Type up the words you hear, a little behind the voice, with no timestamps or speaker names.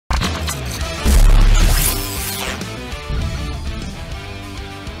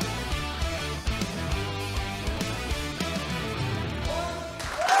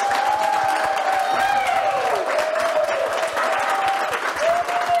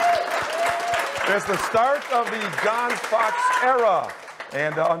It's the start of the John Fox era.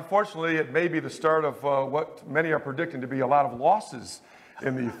 And unfortunately, it may be the start of what many are predicting to be a lot of losses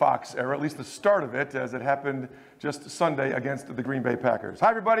in the Fox era, at least the start of it, as it happened just Sunday against the Green Bay Packers. Hi,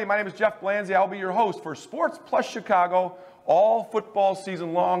 everybody. My name is Jeff Blanzy. I'll be your host for Sports+Chicago all football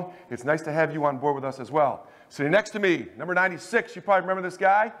season long. It's nice to have you on board with us as well. Sitting next to me, number 96, you probably remember this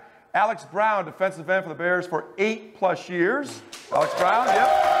guy, Alex Brown, defensive end for the Bears for 8+ years. Alex Brown, yep.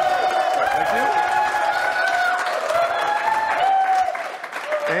 Thank you.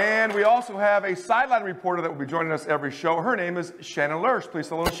 And we also have a sideline reporter that will be joining us every show. Her name is Shanon Learsh. Please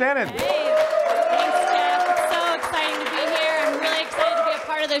say hello to Shanon. Hey, thanks, Jeff. It's so exciting to be here. I'm really excited to be a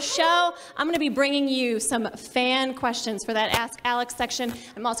part of the show. I'm going to be bringing you some fan questions for that Ask Alex section.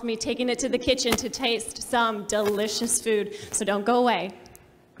 I'm also going to be taking it to the kitchen to taste some delicious food. So don't go away.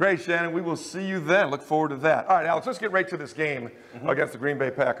 Great, Shanon. We will see you then. Look forward to that. All right, Alex, let's get right to this game against the Green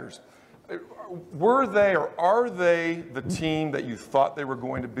Bay Packers. Were they or are they the team that you thought they were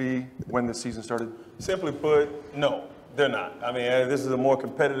going to be when the season started? Simply put, no, they're not. I mean, this is a more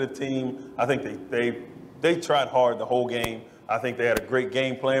competitive team. I think they tried hard the whole game. I think they had a great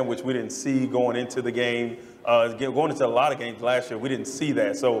game plan, which we didn't see going into the game. Going into a lot of games last year, we didn't see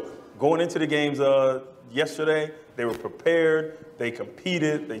that. So going into the games yesterday, they were prepared, they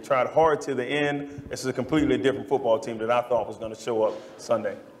competed, they tried hard to the end. This is a completely different football team that I thought was going to show up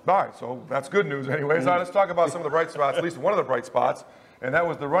Sunday. All right, so that's good news anyways. All right, let's talk about some of the bright spots, at least one of the bright spots, and that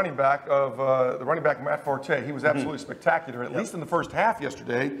was the running back Matt Forte. He was absolutely spectacular, at least in the first half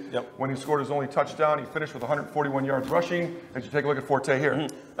yesterday, when he scored his only touchdown. He finished with 141 yards rushing. As you take a look at Forte here.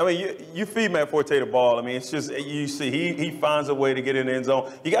 I mean, you feed Matt Forte the ball. I mean, it's just, you see, he finds a way to get in the end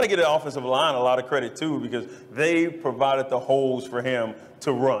zone. You got to give the offensive line a lot of credit, too, because they provided the holes for him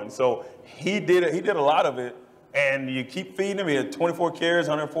to run. So he did a lot of it. And you keep feeding him. He had 24 carries,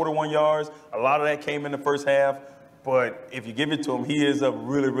 141 yards. A lot of that came in the first half. But if you give it to him, he is a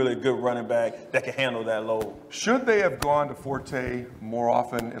really, really good running back that can handle that load. Should they have gone to Forte more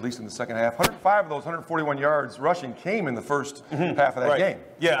often, at least in the second half? 105 of those 141 yards rushing came in the first half of that game.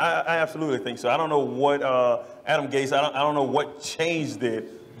 Yeah, I absolutely think so. I don't know what Adam Gase, I don't know what changed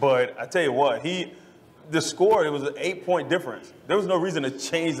it. But I tell you what, the score, it was an 8-point difference. There was no reason to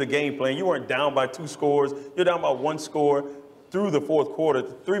change the game plan. You weren't down by 2 scores. You're down by 1 score through the fourth quarter.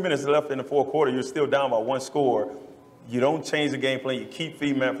 3 minutes left in the fourth quarter, you're still down by 1 score. You don't change the game plan. You keep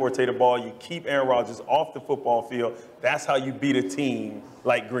feeding Matt Forte the ball. You keep Aaron Rodgers off the football field. That's how you beat a team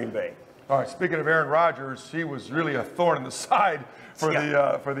like Green Bay. All right, speaking of Aaron Rodgers, he was really a thorn in the side for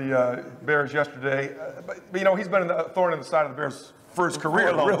the Bears yesterday. But, you know, he's been a thorn in the side of the Bears' first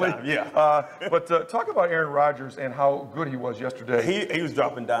career, really. Time, yeah. But talk about Aaron Rodgers and how good he was yesterday. He was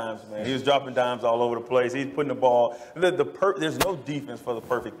dropping dimes, man. He was dropping dimes all over the place. He's putting the ball. There's no defense for the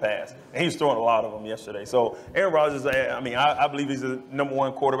perfect pass. And he was throwing a lot of them yesterday. So Aaron Rodgers, I mean, I believe he's the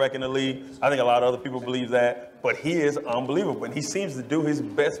 #1 quarterback in the league. I think a lot of other people believe that. But he is unbelievable. And he seems to do his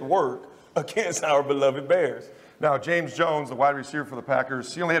best work against our beloved Bears. Now, James Jones, the wide receiver for the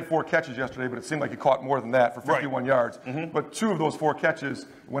Packers, he only had 4 catches yesterday, but it seemed like he caught more than that for 51 yards. But 2 of those 4 catches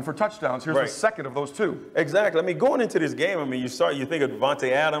went for touchdowns. Here's the second of those 2. Exactly. I mean, going into this game, I mean, you think of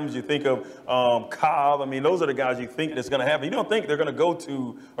Devontae Adams, you think of Cobb. I mean, those are the guys you think that's going to happen. You don't think they're going to go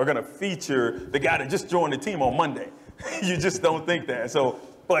to or going to feature the guy that just joined the team on Monday. You just don't think that. So,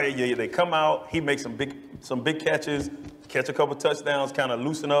 but they come out, he makes some big catches, catch a couple touchdowns, kind of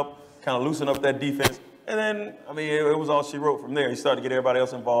loosen up that defense. And then, I mean, it was all she wrote from there. He started to get everybody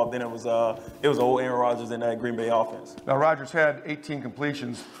else involved. Then it was old Aaron Rodgers in that Green Bay offense. Now, Rodgers had 18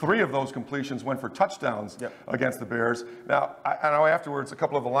 completions. 3 of those completions went for touchdowns against the Bears. Now, I know afterwards a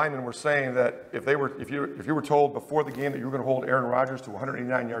couple of the linemen were saying that if you were told before the game that you were going to hold Aaron Rodgers to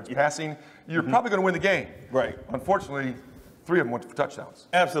 189 yards passing, you're probably going to win the game. Right. Unfortunately, 3 of them went for touchdowns.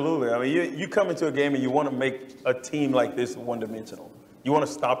 Absolutely. I mean, you come into a game and you want to make a team like this one-dimensional. You want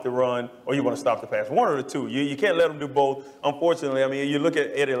to stop the run or you want to stop the pass. One or the two. You can't let them do both. Unfortunately, I mean, you look at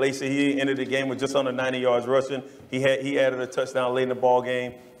Eddie Lacy. He ended the game with just under 90 yards rushing. He added a touchdown late in the ball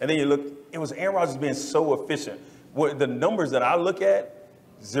game. And then you look, it was Aaron Rodgers being so efficient. The numbers that I look at,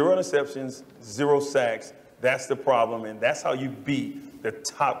 0 interceptions, 0 sacks. That's the problem, and that's how you beat the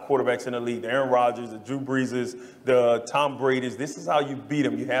top quarterbacks in the league. The Aaron Rodgers, the Drew Breeses, the Tom Brady's. This is how you beat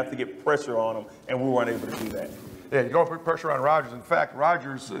them. You have to get pressure on them, and we weren't able to do that. Yeah, you don't put pressure on Rodgers. In fact,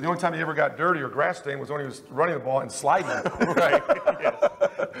 Rodgers, the only time he ever got dirty or grass stained was when he was running the ball and sliding it. Right.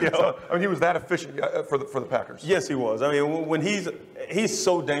 Yes. So, I mean, he was that efficient for the Packers. Yes, he was. I mean, when he's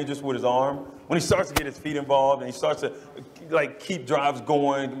so dangerous with his arm. When he starts to get his feet involved and he starts to keep drives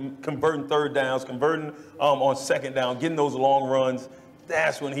going, converting third downs, converting on second down, getting those long runs.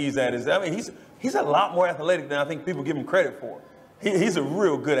 That's when he's at his. I mean, he's a lot more athletic than I think people give him credit for. He's a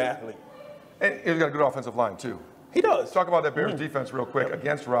real good athlete. And he's got a good offensive line, too. He does. Let's talk about that Bears defense real quick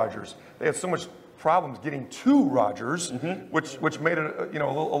against Rodgers. They had so much problems getting to Rodgers, which made it a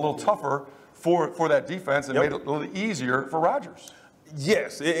little tougher for that defense and made it a little easier for Rodgers.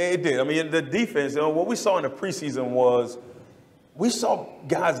 Yes, it did. I mean, the defense, what we saw in the preseason was we saw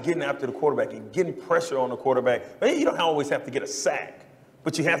guys getting after the quarterback and getting pressure on the quarterback. You don't always have to get a sack,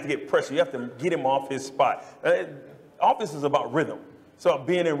 but you have to get pressure. You have to get him off his spot. Offense is about rhythm. It's about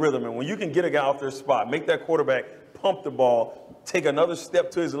being in rhythm. And when you can get a guy off their spot, make that quarterback pump the ball, take another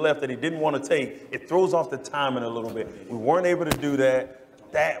step to his left that he didn't want to take, it throws off the timing a little bit. We weren't able to do that.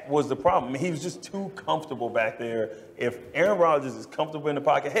 That was the problem. I mean, he was just too comfortable back there. If Aaron Rodgers is comfortable in the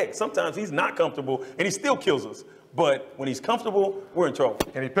pocket, heck, sometimes he's not comfortable and he still kills us. But when he's comfortable, we're in trouble.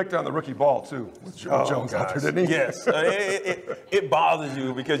 And he picked on the rookie ball, too, with Jones out there, didn't he? Yes. It bothers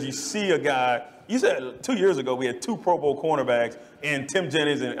you because you see a guy. You said 2 years ago we had 2 Pro Bowl cornerbacks in Tim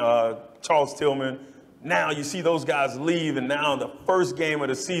Jennings and Charles Tillman. Now you see those guys leave, and now in the first game of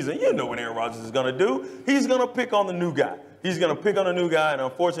the season, you know what Aaron Rodgers is going to do. He's going to pick on the new guy. He's going to pick on a new guy, and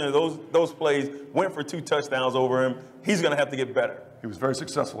unfortunately, those plays went for 2 touchdowns over him. He's going to have to get better. He was very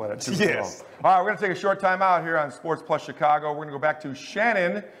successful at it, too. Yes. All right, we're going to take a short time out here on Sports+Chicago. We're going to go back to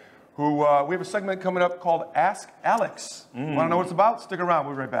Shanon, who we have a segment coming up called Ask Alex. Want to know what it's about? Stick around.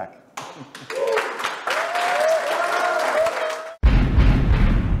 We'll be right back.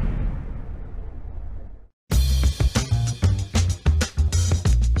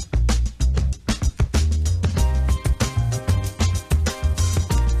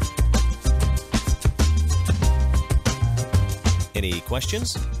 Any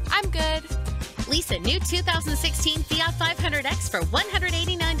questions? I'm good. Lease a new 2016 Fiat 500X for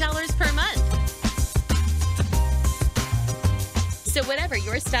 $189 per month. So whatever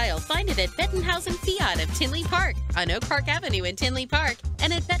your style, find it at Bettenhausen Fiat of Tinley Park on Oak Park Avenue in Tinley Park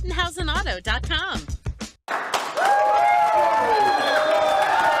and at BettenhausenAuto.com.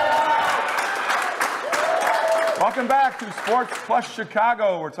 Welcome back to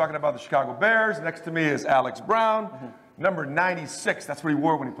Sports+Chicago. We're talking about the Chicago Bears. Next to me is Alex Brown, number 96. That's what he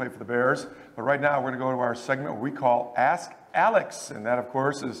wore when he played for the Bears. But right now, we're going to go to our segment where we call Ask Alex. And that, of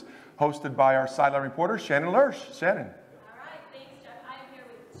course, is hosted by our sideline reporter, Shanon Learsh. Shanon. All right, thanks, Jeff. I'm here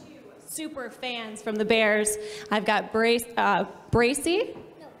with 2 super fans from the Bears. I've got Bracey,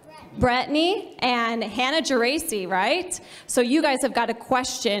 Brittany, and Hannah Geraci, right? So you guys have got a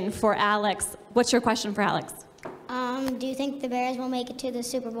question for Alex. What's your question for Alex? Do you think the Bears will make it to the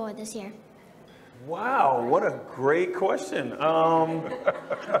Super Bowl this year? Wow, what a great question. You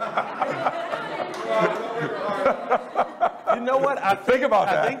know what? I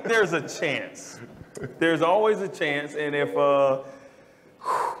think there's a chance. There's always a chance, and if,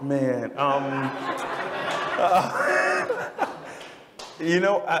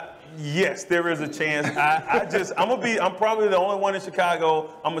 yes, there is a chance. I'm probably the only one in Chicago.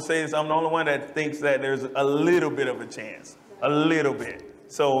 I'm gonna say this. I'm the only one that thinks that there's a little bit of a chance, a little bit.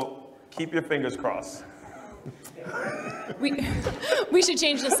 So keep your fingers crossed. We should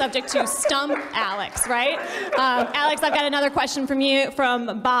change the subject to Stump Alex, right? Alex, I've got another question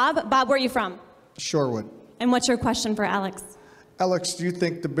from Bob. Bob, where are you from? Shorewood. And what's your question for Alex? Alex, do you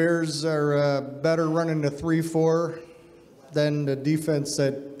think the Bears are better running the 3-4 than the defense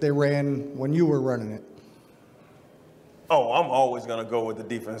that they ran when you were running it? Oh, I'm always going to go with the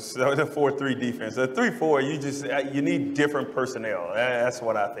defense, the 4-3 defense. The 3-4, you need different personnel. That's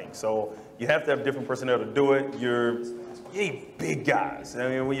what I think. So you have to have different personnel to do it. You need big guys. I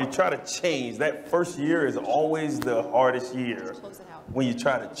mean, when you try to change, that first year is always the hardest year when you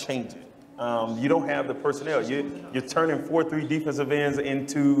try to change it. You don't have the personnel. You're turning 4-3 defensive ends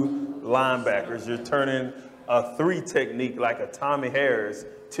into linebackers. You're turning a 3 technique like a Tommy Harris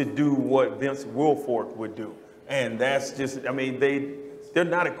to do what Vince Wilfork would do. And that's just, I mean, they're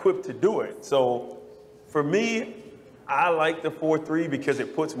not equipped to do it. So for me, I like the 4-3 because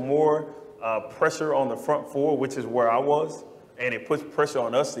it puts more pressure on the front 4, which is where I was, and it puts pressure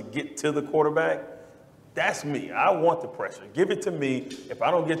on us to get to the quarterback. That's me. I want the pressure. Give it to me. If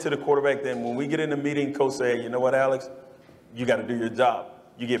I don't get to the quarterback, then when we get in the meeting, coach say, you know what, Alex, you got to do your job.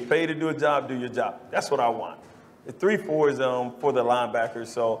 You get paid to do a job, do your job. That's what I want. The 3-4 is for the linebackers,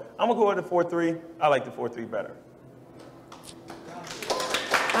 so I'm going to go with the 4-3. I like the 4-3 better.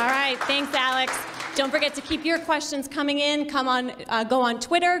 All right, thanks, Alex. Don't forget to keep your questions coming in. Go on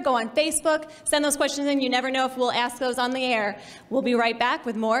Twitter, go on Facebook, send those questions in. You never know if we'll ask those on the air. We'll be right back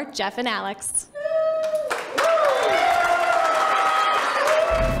with more Jeff and Alex.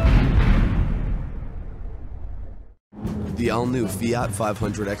 The all-new Fiat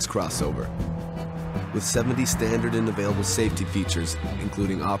 500X crossover. With 70 standard and available safety features,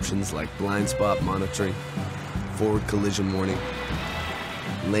 including options like blind spot monitoring, forward collision warning,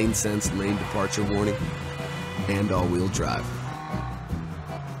 lane sense lane departure warning, and all-wheel drive.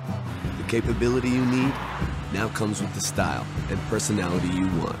 The capability you need now comes with the style and personality you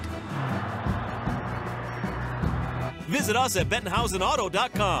want. Visit us at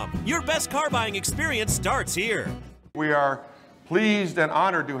BettenhausenAuto.com. Your best car buying experience starts here. We are pleased and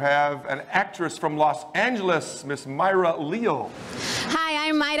honored to have an actress from Los Angeles, Miss Mayra Leal. Hi,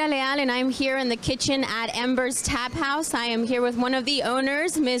 I'm Mayra Leal, and I'm here in the kitchen at Embers Tap House. I am here with one of the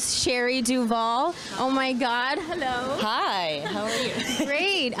owners, Miss Sherry Duval. Oh my God, hello. Hi, how are you?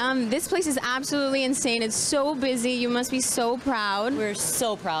 Great. This place is absolutely insane. It's so busy. You must be so proud. We're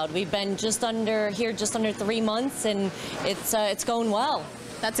so proud. We've been just under 3 months, and it's going well.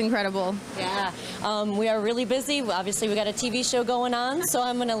 That's incredible. Yeah, we are really busy. Obviously, we got a TV show going on, so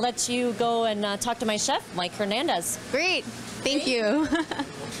I'm going to let you go and talk to my chef, Mike Hernandez. Great. Thank you.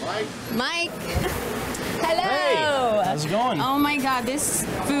 Mike. Hello. Hey, how's it going? Oh my God, this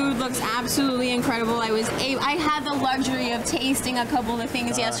food looks absolutely incredible. I had the luxury of tasting a couple of the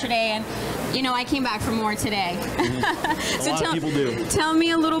things yesterday, and you know, I came back for more today. A lot of people do. Tell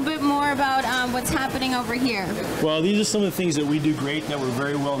me a little bit more about what's happening over here. Well, these are some of the things that we do great that we're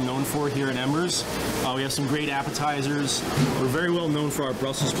very well known for here at Embers. We have some great appetizers. We're very well known for our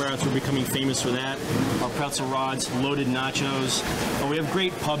Brussels sprouts. We're becoming famous for that. Our pretzel rods, loaded nachos. We have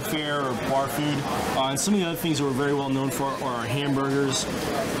great pub fare or bar food. And some of the other things that we're very well known for are our hamburgers.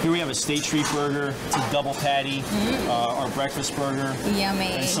 Here we have a State Street burger. It's a double patty. Our breakfast burger. Yummy.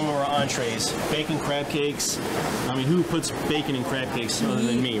 And some of our entrees. Bacon crab cakes. I mean, who puts bacon in crab cakes other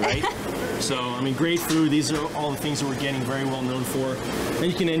than me, right? So, I mean, great food. These are all the things that we're getting very well known for. Then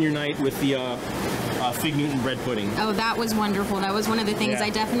you can end your night with the Fig Newton bread pudding. Oh, that was wonderful. That was one of the things I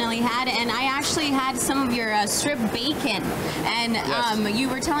definitely had. And I actually had some of your strip bacon. And you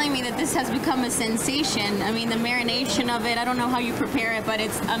were telling me that this has become a sensation. I mean, the marination of it, I don't know how you prepare it, but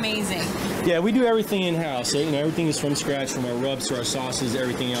it's amazing. Yeah, we do everything in-house. So, you know, everything is from scratch, from our rubs to our sauces,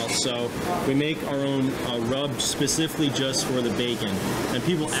 everything else. So we make our own rub specifically just for the bacon. And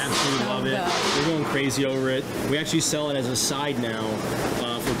people absolutely love it. They're going crazy over it. We actually sell it as a side now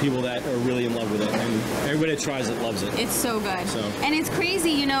for people that are really in love with it. And everybody that tries it loves it. It's so good. And it's crazy,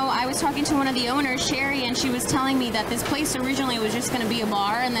 you know, I was talking to one of the owners, Sherry, and she was telling me that this place originally was just going to be a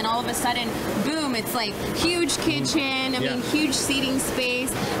bar, and then all of a sudden, boom, it's like huge kitchen, I mean, huge seating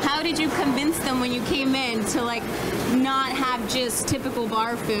space. How did you convince them when you came in to like not have just typical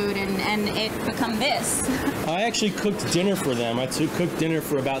bar food and it become this? I actually cooked dinner for them. I cooked dinner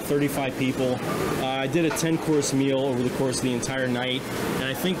for about 35 people. I did a 10-course meal over the course of the entire night, and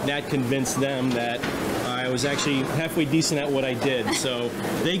I think that convinced them that I was actually halfway decent at what I did. So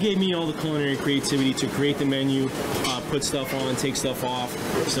they gave me all the culinary creativity to create the menu, put stuff on, take stuff off.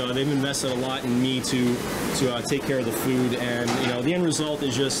 So they've invested a lot in me to take care of the food, and you know, the end result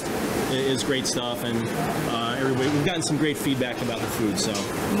is great stuff, and we've gotten some great feedback about the food. So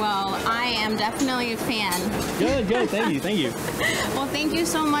well, I am definitely a fan. Good, thank you. Well, thank you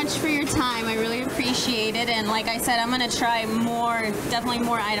so much for your time. I really appreciate it, and like I said, I'm going to try definitely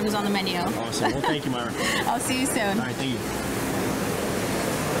more items on the menu. Awesome. Well, thank you, Mayra. I'll see you soon. All right, thank you.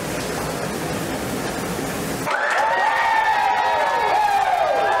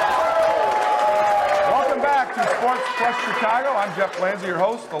 Welcome back to Sports+Chicago. I'm Jeff Blanzy, your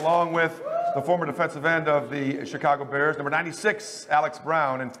host, along with the former defensive end of the Chicago Bears, number 96, Alex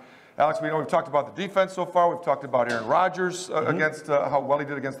Brown. And Alex, we know we've talked about the defense so far. We've talked about Aaron Rodgers against how well he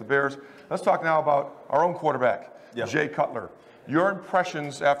did against the Bears. Let's talk now about our own quarterback, Jay Cutler. Your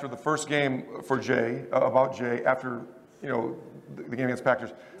impressions after the first game for Jay, about Jay, after the game against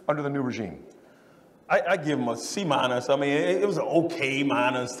Packers, under the new regime? I give him a C-. I mean, it was an okay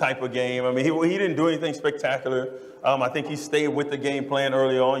minus type of game. I mean, he didn't do anything spectacular. I think he stayed with the game plan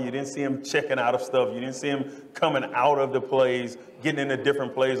early on. You didn't see him checking out of stuff. You didn't see him coming out of the plays, getting into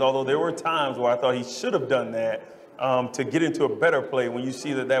different plays, although there were times where I thought he should have done that to get into a better play when you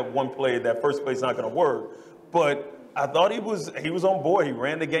see that one play, that first play is not going to work. But I thought he was on board. He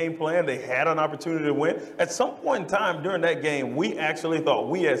ran the game plan. They had an opportunity to win. At some point in time during that game, we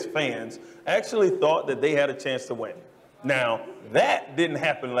as fans actually thought that they had a chance to win. Now, that didn't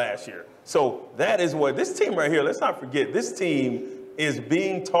happen last year. So that is what this team right here, let's not forget, this team is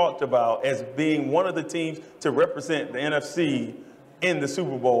being talked about as being one of the teams to represent the NFC in the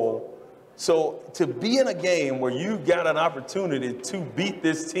Super Bowl. So to be in a game where you got an opportunity to beat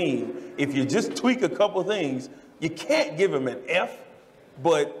this team, if you just tweak a couple things, you can't give him an F,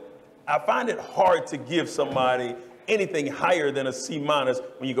 but I find it hard to give somebody anything higher than a C-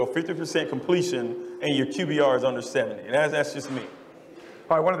 when you go 50% completion and your QBR is under 70. And that's just me.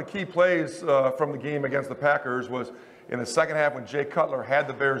 All right, one of the key plays from the game against the Packers was in the second half when Jay Cutler had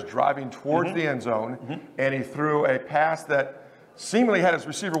the Bears driving towards the end zone, and he threw a pass that seemingly had his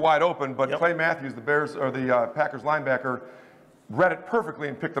receiver wide open, but Clay Matthews, the Packers linebacker, read it perfectly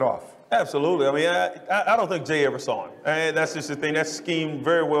and picked it off. Absolutely. I mean, I don't think Jay ever saw him. And that's just the thing. That's schemed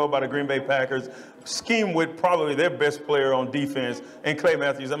very well by the Green Bay Packers. Schemed with probably their best player on defense, and Clay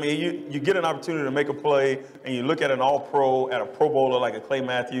Matthews. I mean, you get an opportunity to make a play, and you look at an all-pro, at a Pro Bowler like a Clay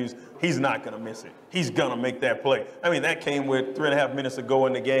Matthews, he's not going to miss it. He's going to make that play. I mean, that came with 3.5 minutes to go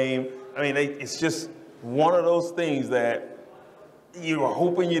in the game. I mean, it's just one of those things that you were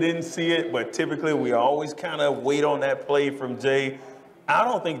hoping you didn't see it, but typically we always kind of wait on that play from Jay. I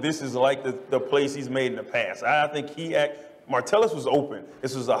don't think this is like the plays he's made in the past. I think Martellus was open.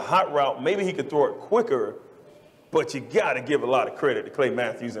 This was a hot route. Maybe he could throw it quicker, but you got to give a lot of credit to Clay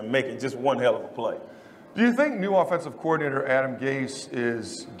Matthews and making just one hell of a play. Do you think new offensive coordinator Adam Gase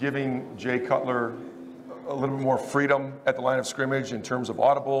is giving Jay Cutler a little bit more freedom at the line of scrimmage in terms of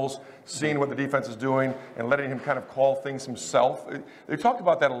audibles, seeing what the defense is doing, and letting him kind of call things himself? They talked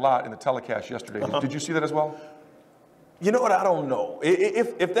about that a lot in the telecast yesterday. Did you see that as well? You know what? I don't know.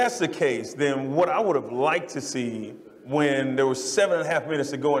 If that's the case, then what I would have liked to see when there was 7.5 minutes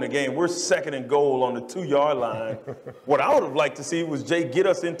to go in the game, we're 2nd and goal on the 2-yard line. What I would have liked to see was Jay get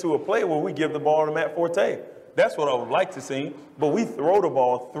us into a play where we give the ball to Matt Forte. That's what I would like to see. But we throw the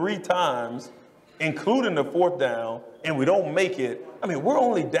ball 3 times, including the 4th down, and we don't make it. I mean, we're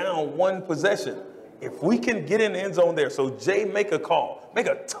only down 1 possession. If we can get in the end zone there, so Jay make a call, make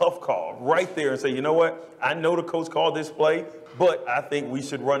a tough call right there and say, you know what, I know the coach called this play, but I think we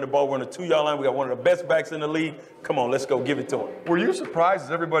should run the ball. We're on the 2-yard line. We got one of the best backs in the league. Come on, let's go give it to him. Were you surprised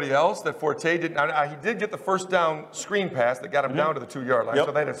as everybody else that Forte didn't? He did get the first down screen pass that got him down to the 2-yard line.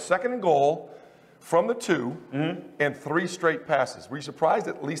 So they had a 2nd and goal from the 2 and 3 straight passes. Were you surprised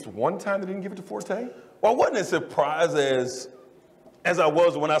at least one time they didn't give it to Forte? Well, I wasn't as surprised as I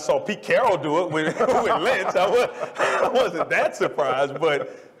was when I saw Pete Carroll do it with Lynch. I wasn't that surprised,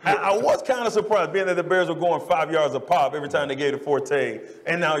 but I was kind of surprised, being that the Bears were going 5 yards a pop every time they gave it Forte,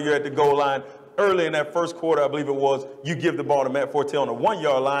 and now you're at the goal line. Early in that first quarter, I believe it was, you give the ball to Matt Forte on the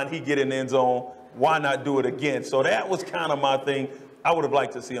 1-yard line, he get in the end zone. Why not do it again? So that was kind of my thing. I would have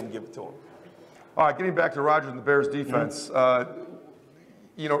liked to see him give it to him. All right, getting back to Rodgers and the Bears defense.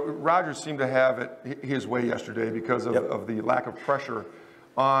 You know, Rodgers seemed to have it his way yesterday because of the lack of pressure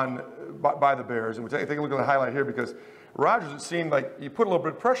by the Bears. And we'll take a look at the highlight here, because Rodgers, it seemed like you put a little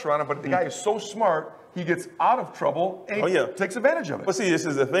bit of pressure on him, but the guy is so smart, he gets out of trouble and takes advantage of it. But see, this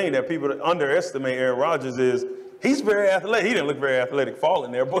is the thing that people underestimate Aaron Rodgers is he's very athletic. He didn't look very athletic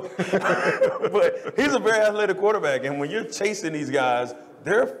falling there, but, but he's a very athletic quarterback. And when you're chasing these guys,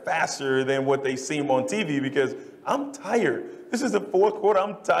 they're faster than what they seem on TV, because I'm tired. This is the 4th quarter.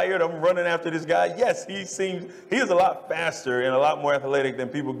 I'm tired. I'm running after this guy. Yes, he is a lot faster and a lot more athletic than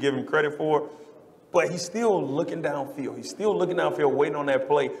people give him credit for, but he's still looking downfield. He's still looking downfield, waiting on that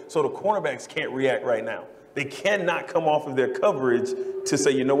play. So the cornerbacks can't react right now. They cannot come off of their coverage to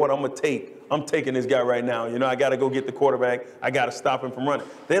say, you know what, I'm taking this guy right now. You know, I got to go get the quarterback. I got to stop him from running.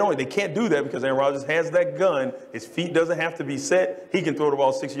 They can't do that because Aaron Rodgers has that gun. His feet doesn't have to be set. He can throw the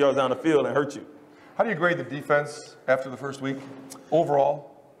ball 60 yards down the field and hurt you. How do you grade the defense after the first week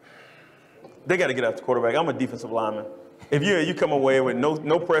overall? They got to get after the quarterback. I'm a defensive lineman. If you come away with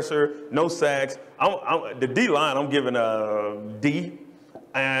no pressure, no sacks, the D-line, I'm giving a D.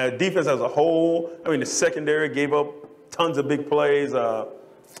 Defense as a whole, I mean, the secondary gave up tons of big plays.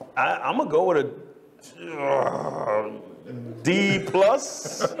 I'm going to go with a D+. I'm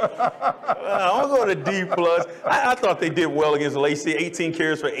going to D+. I thought they did well against Lacey. 18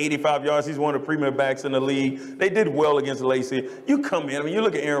 carries for 85 yards. He's one of the premier backs in the league. They did well against Lacey. You come in, I mean, you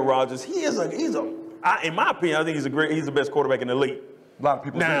look at Aaron Rodgers. In my opinion, I think he's the best quarterback in the league. A lot of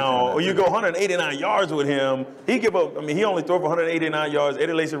people now, you go 189 yards with him. He only threw for 189 yards.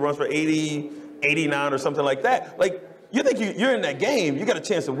 Eddie Lacy runs for 80, 89 or something like that. Like, you think you're in that game, you got a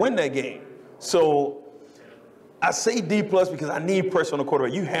chance to win that game. So I say D+ because I need pressure on the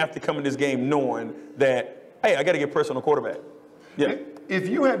quarterback. You have to come in this game knowing that, hey, I got to get pressure on the quarterback. Yeah. If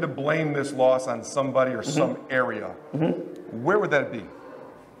you had to blame this loss on somebody or some area, where would that be?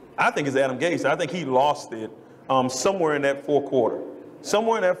 I think it's Adam Gase. I think he lost it somewhere in that 4th quarter.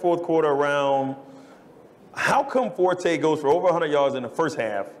 Somewhere in that 4th quarter around, how come Forte goes for over 100 yards in the first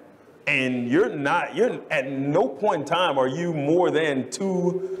half, and you're at no point in time are you more than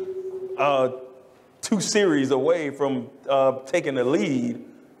two series away from taking the lead?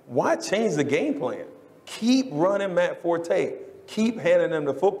 Why change the game plan? keep running Matt Forte. Keep handing them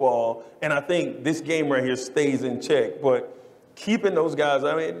the football, and I think this game right here stays in check. But keeping those guys,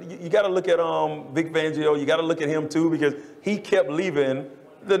 I mean, you got to look at Vic Fangio. You got to look at him, too, because he kept leaving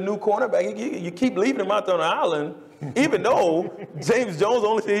the new cornerback. You keep leaving him out there on the island, even though James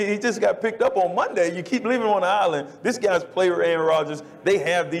Jones he just got picked up on Monday. You keep leaving him on the island. This guy's play with Aaron Rodgers. They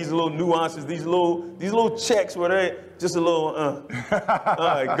have these little nuances, these little checks where they just a little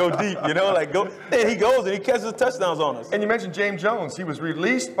go deep, you know, like go. And he goes and he catches touchdowns on us. And you mentioned James Jones. He was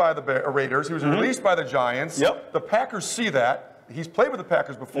released by the Raiders. He was released by the Giants. Yep. The Packers see that. He's played with the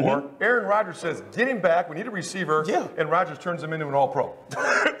Packers before. Aaron Rodgers says, get him back. We need a receiver. Yeah. And Rodgers turns him into an all-pro.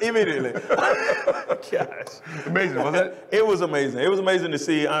 Immediately. Gosh. Amazing, wasn't it? It was amazing. It was amazing to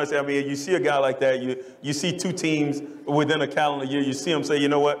see. Honestly, I mean, you see a guy like that. You see two teams within a calendar year. You see him say, you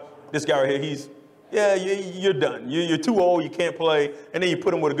know what? This guy right here, you're done. You're too old. You can't play. And then you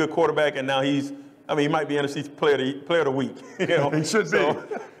put him with a good quarterback, and now he might be NFC Player of the Week. You know? He should be.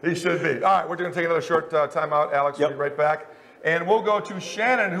 He should be. All right, we're going to take another short timeout, Alex. We'll be right back. And we'll go to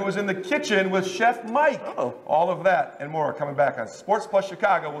Shanon, who is in the kitchen with Chef Mike. All of that and more coming back on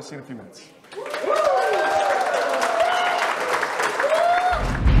Sports+Chicago. We'll see you in a few minutes.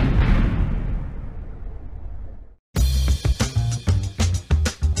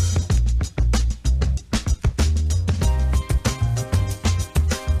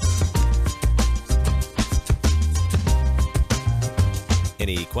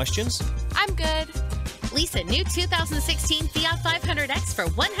 Any questions? I'm good. Lease a new 2016 Fiat 500X for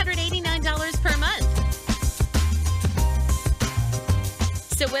 $189 per month.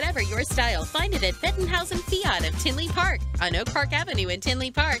 So whatever your style, find it at Bettenhausen Fiat of Tinley Park, on Oak Park Avenue in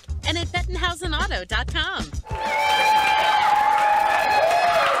Tinley Park, and at BettenhausenAuto.com.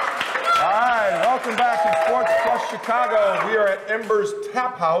 All right, welcome back to Sports+Chicago. We are at Embers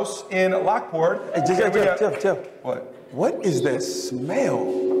Tap House in Lockport. Hey, Jeff. What? What is that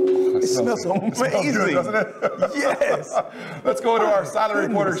smell? It smells amazing. It smells good, doesn't it? Yes. Let's go to our silent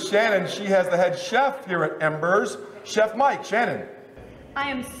reporter, Shanon. She has the head chef here at Embers, Chef Mike. Shanon. I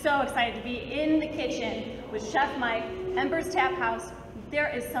am so excited to be in the kitchen with Chef Mike, Embers Tap House. There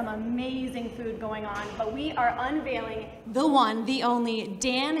is some amazing food going on, but we are unveiling the one, the only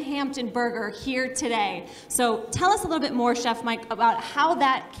Dan Hampton burger here today. So tell us a little bit more, Chef Mike, about how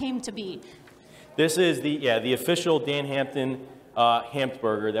that came to be. This is the official Dan Hampton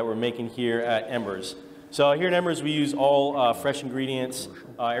HAMPburger that we're making here at Embers. So here at Embers, we use all fresh ingredients.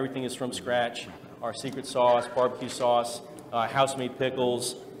 Everything is from scratch. Our secret sauce, barbecue sauce, house-made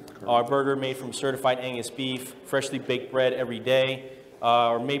pickles. Our burger made from certified Angus beef, freshly baked bread every day.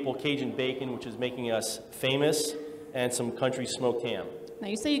 Our maple Cajun bacon, which is making us famous, and some country smoked ham. Now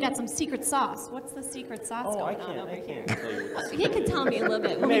you say you got some secret sauce. What's the secret sauce going on over here? Tell you what. You can tell me a little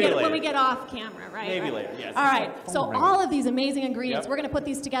bit when we get off camera, right? Maybe later, yes. All right, so all of these amazing ingredients, we're going to put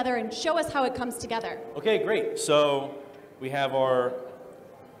these together and show us how it comes together. Okay, great. So we have our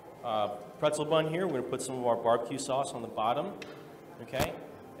pretzel bun here. We're going to put some of our barbecue sauce on the bottom, okay?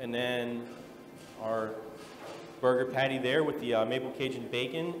 And then our burger patty there with the maple Cajun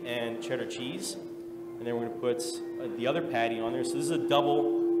bacon and cheddar cheese. And then we're going to put the other patty on there. So this is a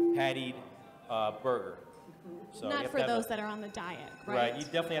double pattied burger. So not for those that are on the diet, right? Right. You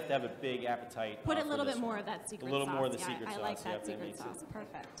definitely have to have a big appetite. Put a little bit more of that secret sauce. A little more of the secret sauce. I like that secret sauce.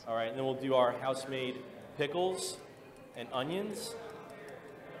 Perfect. All right. And then we'll do our house-made pickles and onions.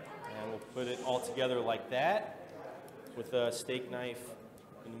 And we'll put it all together like that with a steak knife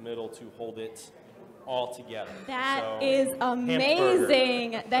in the middle to hold it all together. That is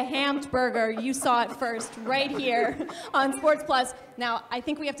amazing. The HAMPburger. You saw it first right here on Sports Plus. Now, I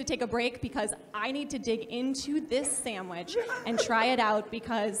think we have to take a break because I need to dig into this sandwich and try it out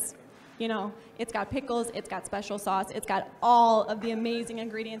because, you know, it's got pickles, it's got special sauce, it's got all of the amazing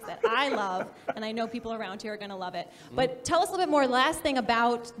ingredients that I love, and I know people around here are going to love it. But tell us a little bit more, last thing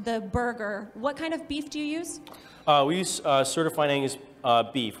about the burger. What kind of beef do you use? We use certified Angus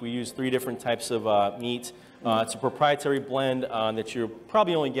beef. We use 3 different types of meat. It's a proprietary blend that you'll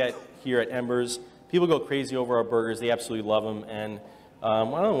probably only get here at Embers. People go crazy over our burgers. They absolutely love them. And I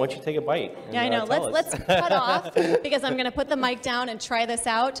don't know, why don't you take a bite? And, yeah, I know. Let's cut off because I'm going to put the mic down and try this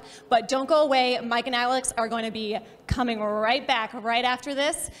out. But don't go away. Mike and Alex are going to be coming right back right after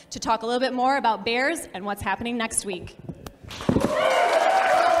this to talk a little bit more about Bears and what's happening next week.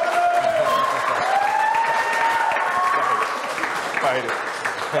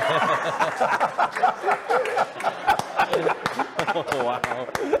 Oh, wow.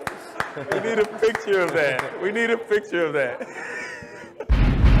 We need a picture of that. We need a picture of that.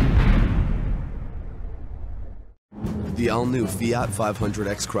 The all-new Fiat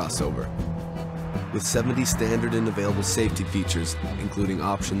 500X crossover. With 70 standard and available safety features, including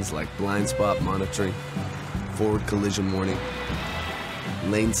options like blind spot monitoring, forward collision warning,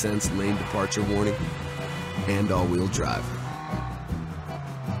 lane sense lane departure warning, and all-wheel drive.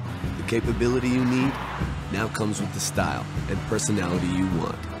 The capability you need now comes with the style and personality you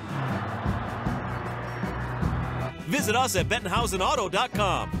want. Visit us at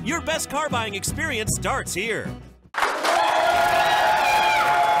BettenhausenAuto.com. Your best car buying experience starts here. All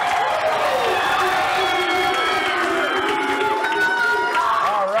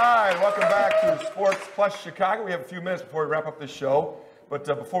right, welcome back to Sports+Chicago. We have a few minutes before we wrap up this show. But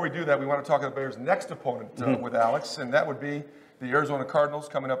before we do that, we want to talk about the Bears' next opponent with Alex, and that would be the Arizona Cardinals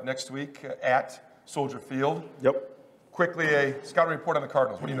coming up next week at Soldier Field. Yep. Quickly, a scouting report on the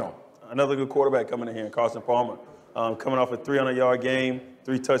Cardinals. What do you know? Another good quarterback coming in here, Carson Palmer. Coming off a 300-yard game,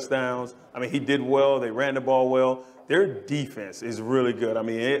 3 touchdowns. I mean, he did well. They ran the ball well. Their defense is really good. I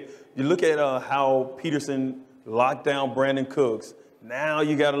mean, you look at how Peterson locked down Brandon Cooks. Now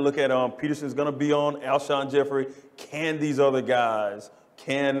you got to look at Peterson's going to be on Alshon Jeffrey. Can these other guys,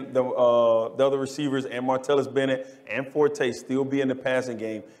 can the other receivers and Martellus Bennett and Forte still be in the passing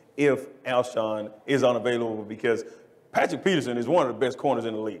game if Alshon is unavailable? Because Patrick Peterson is one of the best corners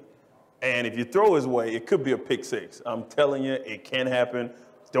in the league. And if you throw his way, it could be a pick six. I'm telling you, it can happen.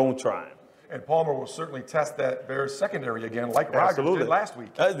 Don't try him. And Palmer will certainly test that Bears secondary again, like Rodgers did last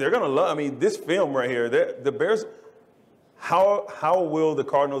week. They're going to love, I mean, this film right here, the Bears, how will the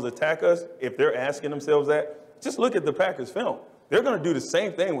Cardinals attack us if they're asking themselves that? Just look at the Packers film. They're going to do the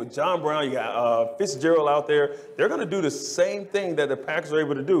same thing with John Brown. You got Fitzgerald out there. They're going to do the same thing that the Packers are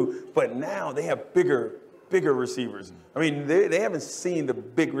able to do, but now they have bigger receivers. I mean, they haven't seen the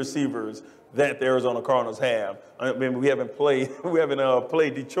big receivers that the Arizona Cardinals have. I mean, we haven't played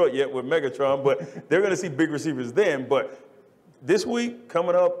Detroit yet with Megatron, but they're going to see big receivers then. But this week,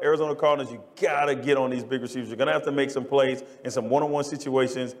 coming up, Arizona Cardinals, you got to get on these big receivers. You're going to have to make some plays in some one-on-one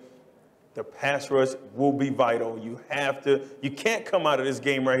situations. The pass rush will be vital. You can't come out of this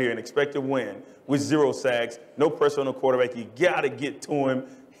game right here and expect to win with 0 sacks, no pressure on the quarterback. You got to get to him,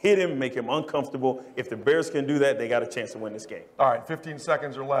 hit him, make him uncomfortable. If the Bears can do that, they got a chance to win this game. All right, 15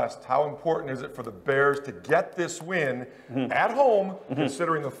 seconds or less. How important is it for the Bears to get this win at home,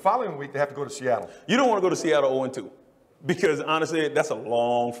 considering the following week they have to go to Seattle? You don't want to go to Seattle 0-2 because, honestly, that's a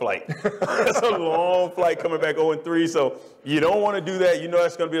long flight. That's a long flight coming back 0-3, so you don't want to do that. You know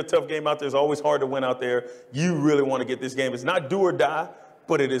that's going to be a tough game out there. It's always hard to win out there. You really want to get this game. It's not do or die,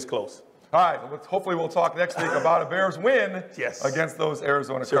 but it is close. All right, hopefully we'll talk next week about a Bears win against those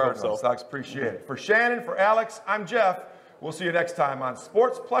Arizona Cardinals. Alex, appreciate it. For Shannon, for Alex, I'm Jeff. We'll see you next time on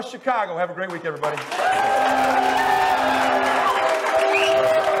Sports+Chicago. Have a great week, everybody.